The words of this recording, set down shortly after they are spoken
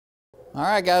All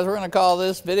right, guys, we're going to call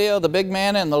this video The Big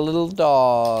Man and the Little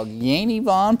Dog. Yainey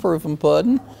von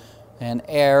Prufenpuden and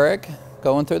Eric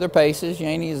going through their paces.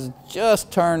 Yainey has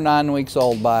just turned 9 weeks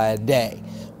old by a day.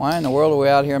 Why in the world are we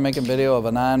out here making video of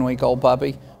a 9-week-old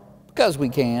puppy? Because we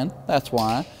can, that's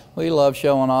why. We love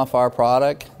showing off our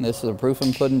product. This is a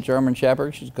Prufenpuden German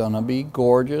Shepherd. She's gonna be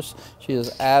gorgeous. She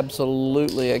is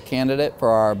absolutely a candidate for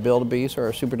our Build-A-Beast or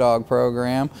our Super Dog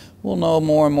program. We'll know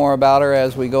more and more about her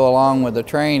as we go along with the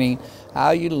training.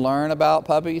 How you learn about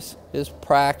puppies is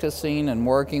practicing and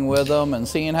working with them and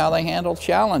seeing how they handle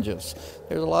challenges.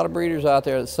 There's a lot of breeders out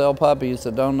there that sell puppies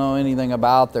that don't know anything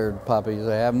about their puppies.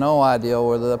 They have no idea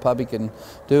whether the puppy can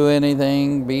do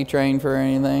anything, be trained for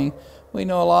anything. We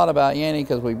know a lot about Yainey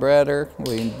because we bred her.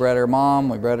 We bred her mom,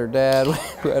 we bred her dad, we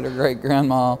bred her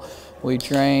great-grandma. We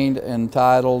trained,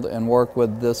 entitled, and worked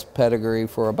with this pedigree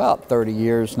for about 30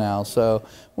 years now. So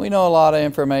we know a lot of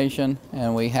information,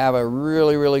 and we have a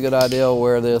really, really good idea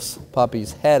where this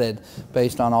puppy's headed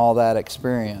based on all that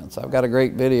experience. I've got a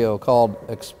great video called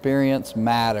Experience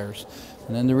Matters,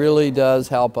 and it really does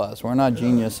help us. We're not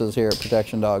geniuses here at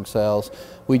Protection Dog Sales.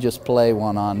 We just play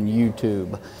one on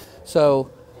YouTube. So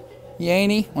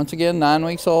Yainey, once again, 9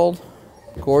 weeks old,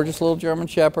 gorgeous little German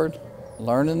Shepherd,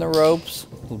 learning the ropes,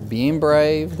 being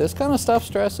brave. This kind of stuff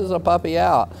stresses a puppy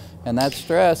out, and that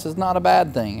stress is not a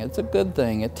bad thing. It's a good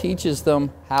thing. It teaches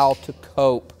them how to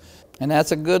cope. And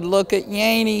that's a good look at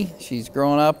Yainey. She's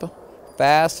growing up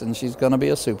fast, and she's going to be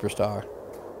a superstar.